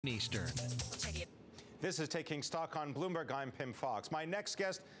Eastern. This is Taking Stock on Bloomberg. I'm Pimm Fox. My next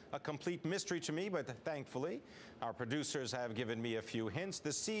guest, a complete mystery to me, but thankfully, our producers have given me a few hints.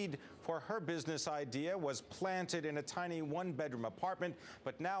 The seed for her business idea was planted in a tiny one-bedroom apartment,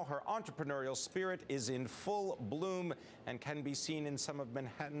 but now her entrepreneurial spirit is in full bloom and can be seen in some of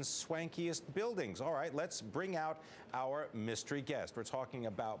Manhattan's swankiest buildings. All right, let's bring out our mystery guest. We're talking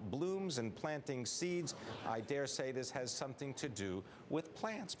about blooms and planting seeds. I dare say this has something to do with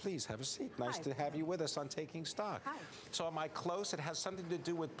plants. Please have a seat. Nice to have you with us on Taking Stock. Hi. So am I close? It has something to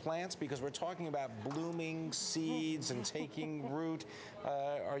do with plants because we're talking about blooming seeds and taking root.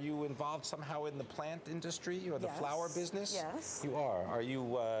 Are you involved somehow in the plant industry or the flower business? Yes. You are. Are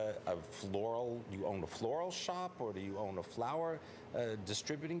you a floral? You own a floral shop, or do you own a flower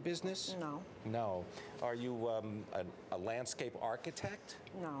distributing business? No. No. Are you a landscape architect?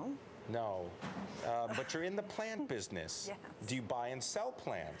 No. No. But you're in the plant business. Yes. Do you buy and sell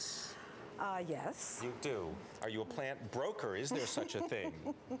plants? Yes. You do. Are you a plant broker? Is there such a thing?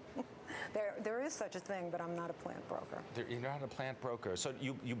 There is such a thing, but I'm not a plant broker. You're not a plant broker. So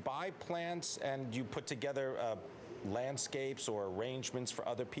you buy plants and you put together landscapes or arrangements for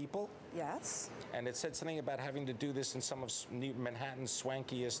other people? Yes. And it said something about having to do this in some of Manhattan's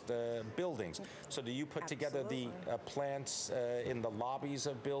swankiest buildings. So do you put together the plants in the lobbies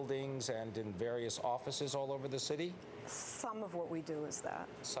of buildings and in various offices all over the city? Some of what we do is that.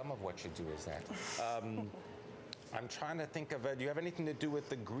 Some of what you do is that. I'm trying to think of, do you have anything to do with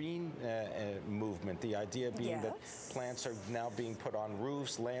the green movement? The idea being that plants are now being put on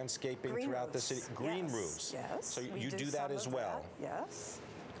roofs, landscaping throughout the city. Green roofs. Yes. So you do that as well? Yes.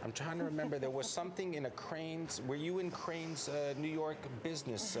 I'm trying to remember, there was something in a Crane's, were you in Crane's New York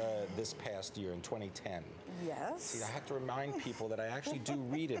business this past year in 2010? Yes. See, I have to remind people that I actually do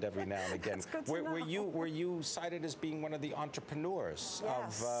read it every now and again. That's good to know. Were you cited as being one of the entrepreneurs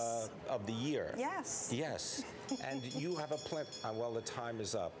of the year? Yes. Yes. And you have a plant, well, the time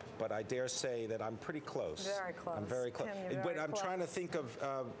is up, but I dare say that I'm pretty close. Very close. I'm very close. Pimm, But I'm trying to think of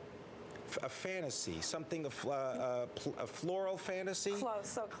a fantasy, something, a floral fantasy? Close,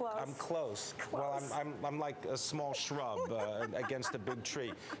 so close. I'm close. Well, I'm like a small shrub against a big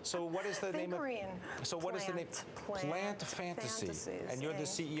tree. So what is the name green. of? So what is the name? Plant Fantasy. Fantasies. And you're the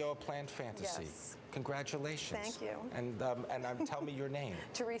CEO of Plant Fantasy. Yes. Congratulations. Thank you. And tell me your name.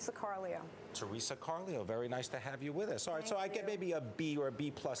 Teresa Carleo. Teresa Carleo. Very nice to have you with us. All right, so I get maybe a B or a B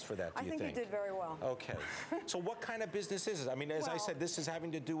plus for that, do you think? I think you did very well. Okay. So what kind of business is it? I mean, as I said, this is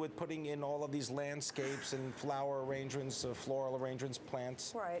having to do with putting in all of these landscapes and flower arrangements, floral arrangements,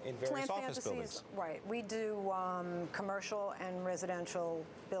 plants in various office buildings. Right. We do commercial and residential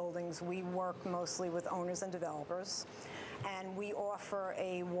buildings. We work mostly with owners and developers, and we offer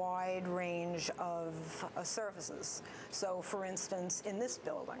a wide range of services. So, for instance, in this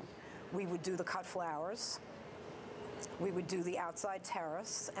building, we would do the cut flowers. We would do the outside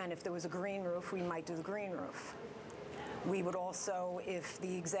terrace, and if there was a green roof, we might do the green roof. We would also, if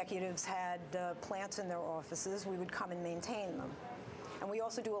the executives had plants in their offices, we would come and maintain them. And we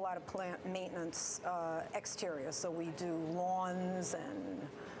also do a lot of plant maintenance exterior, so we do lawns and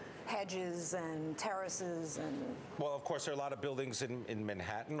hedges and terraces and... Well, of course, there are a lot of buildings in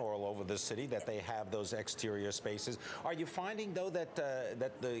Manhattan or all over the city that they have those exterior spaces. Are you finding, though, that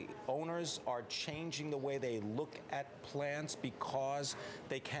the owners are changing the way they look at plants because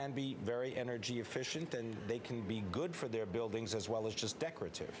they can be very energy efficient and they can be good for their buildings as well as just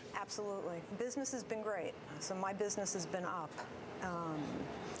decorative? Absolutely. Business has been great. So my business has been up.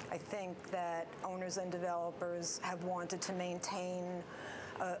 I think that owners and developers have wanted to maintain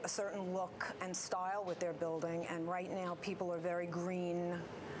a certain look and style with their building, and right now people are very green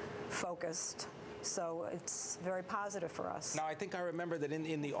focused. So it's very positive for us. Now, I think I remember that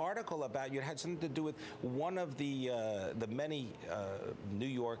in the article about you, it had something to do with one of the many New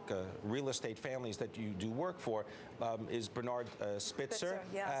York real estate families that you do work for is Bernard Spitzer,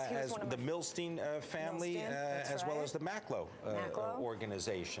 yes, as the Milstein family, as well as the Macklowe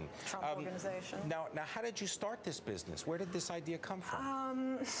organization. Trump organization. Now, how did you start this business? Where did this idea come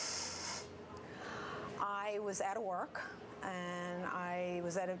from? I was out of work, and I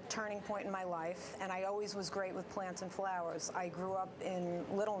was at a turning point in my life, and I always was great with plants and flowers. I grew up in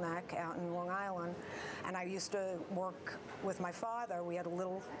Little Neck, out in Long Island, and I used to work with my father. We had a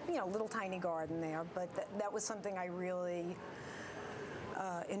little tiny garden there, but that was something I really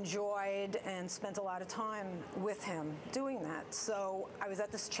enjoyed and spent a lot of time with him doing that. So I was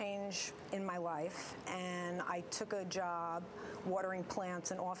at this change in my life, and I took a job watering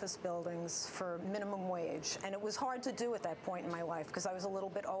plants in office buildings for minimum wage. And it was hard to do at that point in my life because I was a little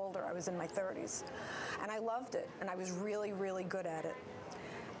bit older. I was in my 30s. And I loved it, and I was really, really good at it.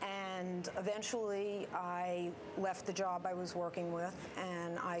 And eventually, I left the job I was working with,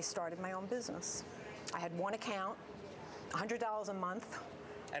 and I started my own business. I had one account, $100 a month.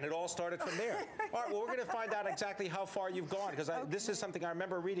 And it all started from there. All right, well, we're going to find out exactly how far you've gone, because this is something I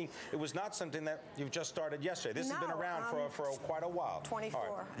remember reading. It was not something that you've just started yesterday. This has been around for quite a while. 24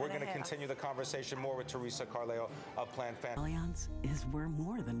 All right, we're going to continue the conversation more with Teresa Carleo of Plant Fantasies. Allianz is we're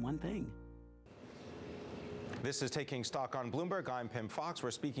more than one thing. This is Taking Stock on Bloomberg. I'm Pimm Fox.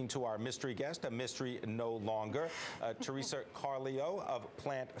 We're speaking to our mystery guest, a mystery no longer, Teresa Carleo of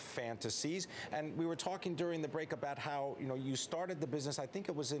Plant Fantasies. And we were talking during the break about how, you started the business, I think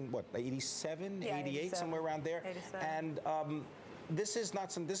it was in, what, 87, yeah, 88, somewhere around there. 87. And this was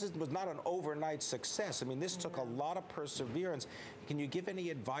not an overnight success. I mean, this took a lot of perseverance. Can you give any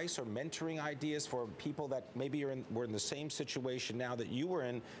advice or mentoring ideas for people that maybe were in the same situation now that you were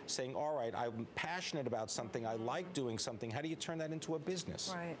in, saying, all right, I'm passionate about something, I like doing something. How do you turn that into a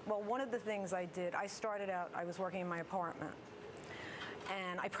business? Right. Well, one of the things I did, I started out, I was working in my apartment.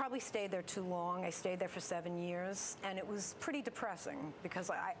 And I probably stayed there too long. I stayed there for 7 years, and it was pretty depressing because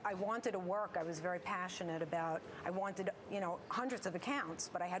I wanted to work. I was very passionate about, I wanted, hundreds of accounts,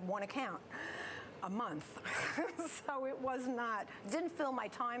 but I had one account a month. So it didn't fill my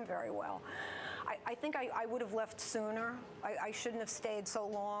time very well. I think I would have left sooner. I shouldn't have stayed so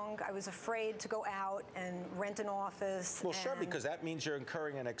long. I was afraid to go out and rent an office. Well, sure, because that means you're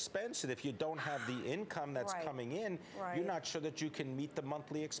incurring an expense, and if you don't have the income that's coming in, you're not sure that you can meet the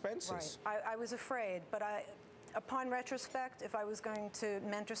monthly expenses. Right. I was afraid, but upon retrospect, if I was going to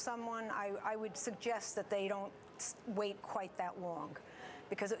mentor someone, I would suggest that they don't wait quite that long.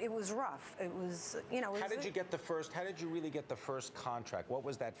 Because it was rough. It was, How did you really get the first contract? What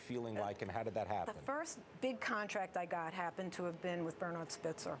was that feeling like, and how did that happen? The first big contract I got happened to have been with Bernard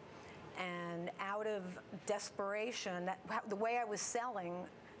Spitzer. And out of desperation, the way I was selling,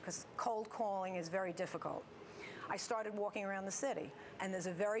 because cold calling is very difficult, I started walking around the city. And there's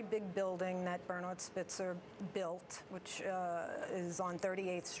a very big building that Bernard Spitzer built, which is on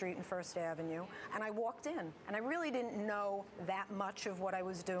 38th Street and First Avenue. And I walked in, and I really didn't know that much of what I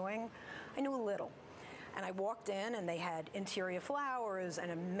was doing. I knew a little. And I walked in, and they had interior flowers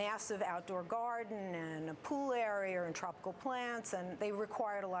and a massive outdoor garden and a pool area and tropical plants, and they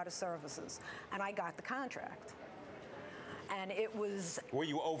required a lot of services. And I got the contract. And it was. Were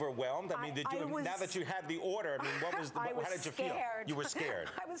you overwhelmed? I mean, now that you had the order, I mean, how did you feel? You were scared.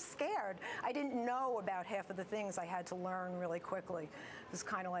 I was scared. I didn't know about half of the things. I had to learn really quickly. It was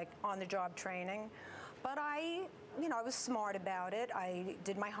kind of like on-the-job training. But I was smart about it. I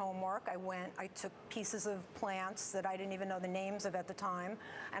did my homework. I took pieces of plants that I didn't even know the names of at the time,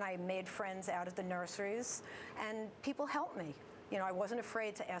 and I made friends out at the nurseries, and people helped me. I wasn't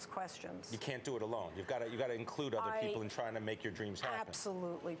afraid to ask questions. You can't do it alone. You've got to include other people in trying to make your dreams happen.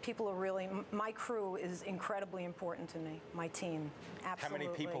 Absolutely. People are really, my crew is incredibly important to me, my team. Absolutely.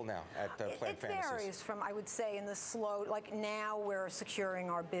 How many people now at Plant Fantasies? It varies from, I would say, in the slow, like now we're securing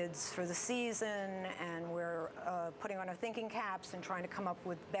our bids for the season, and we're putting on our thinking caps and trying to come up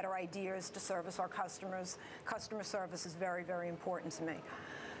with better ideas to service our customers. Customer service is very, very important to me.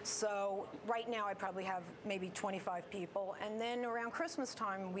 So right now I probably have maybe 25 people, and then around Christmas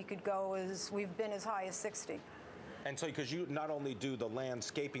time we've been as high as 60. And so, because you not only do the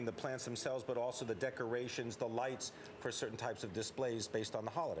landscaping, the plants themselves, but also the decorations, the lights for certain types of displays based on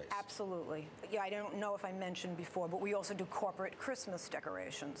the holidays. Absolutely. Yeah, I don't know if I mentioned before, but we also do corporate Christmas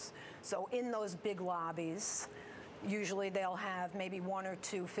decorations. So in those big lobbies, usually they'll have maybe 1 or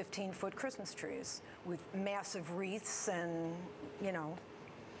 2 15-foot Christmas trees with massive wreaths and,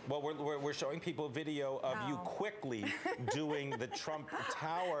 Well, we're showing people video of you quickly doing the Trump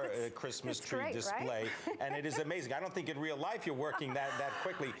Tower Christmas tree display, right? And it is amazing. I don't think in real life you're working that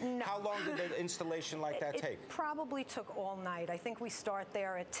quickly. No. How long did an installation like that take? It probably took all night. I think we start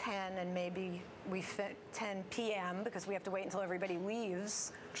there at 10, and maybe we fit 10 p.m. because we have to wait until everybody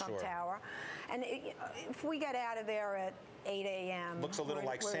leaves Trump Tower. And if we get out of there at 8 a.m. Looks a little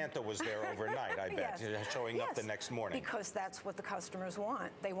like Santa was there overnight, I bet, showing up the next morning. Because that's what the customers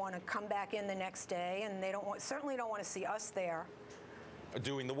want. They want to come back in the next day, and they certainly don't want to see us there.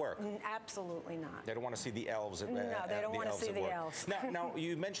 Doing the work? Absolutely not. They don't want to see the elves. No, they don't want to see the elves. Now,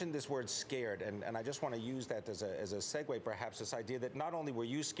 you mentioned this word scared, and I just want to use that as a segue, perhaps, this idea that not only were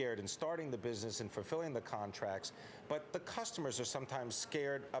you scared in starting the business and fulfilling the contracts, but the customers are sometimes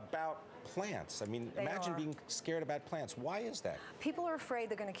scared about plants. I mean, imagine being scared about plants. Why is that? People are afraid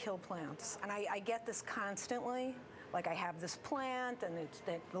they're going to kill plants, and I get this constantly. like I have this plant and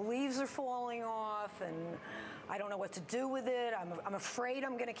the leaves are falling off and I don't know what to do with it. I'm afraid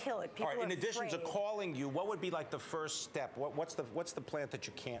I'm going to kill it. People All right, in addition to afraid. calling you, what would be like the first step? What's the plant that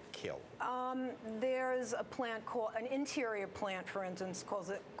you can't kill? There's a plant an interior plant, for instance,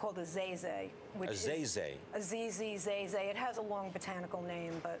 called a zeze. A zeze? A ZZ zeze. It has a long botanical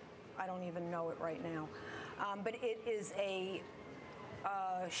name, but I don't even know it right now. But it is a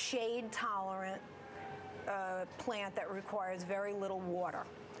shade-tolerant plant that requires very little water.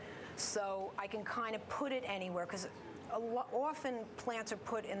 So I can kind of put it anywhere, because often plants are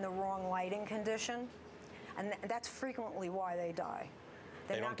put in the wrong lighting condition, and that's frequently why they die.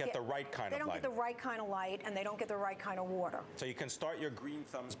 They don't get the right kind of light. They don't get the right kind of light, and they don't get the right kind of water. So you can start your green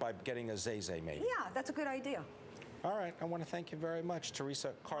thumbs by getting a zeze, maybe. Yeah, that's a good idea. All right, I want to thank you very much,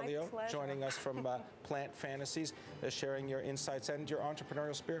 Teresa Carleo, joining us from Plant Fantasies, sharing your insights and your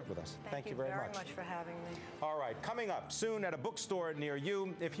entrepreneurial spirit with us. Thank you very much for having me. All right, coming up soon at a bookstore near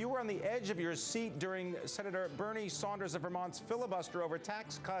you, if you were on the edge of your seat during Senator Bernie Sanders of Vermont's filibuster over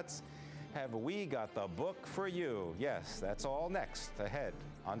tax cuts, have we got the book for you? Yes, that's all next, ahead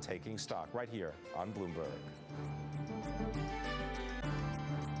on Taking Stock, right here on Bloomberg.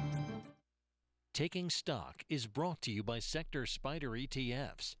 Taking Stock is brought to you by Sector Spider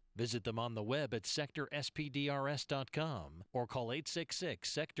ETFs. Visit them on the web at sectorspdrs.com or call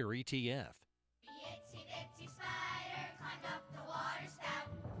 866-SECTOR-ETF. The itsy bitsy spider climbed up the water spout.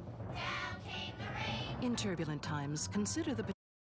 Down came the rain. In turbulent times, consider the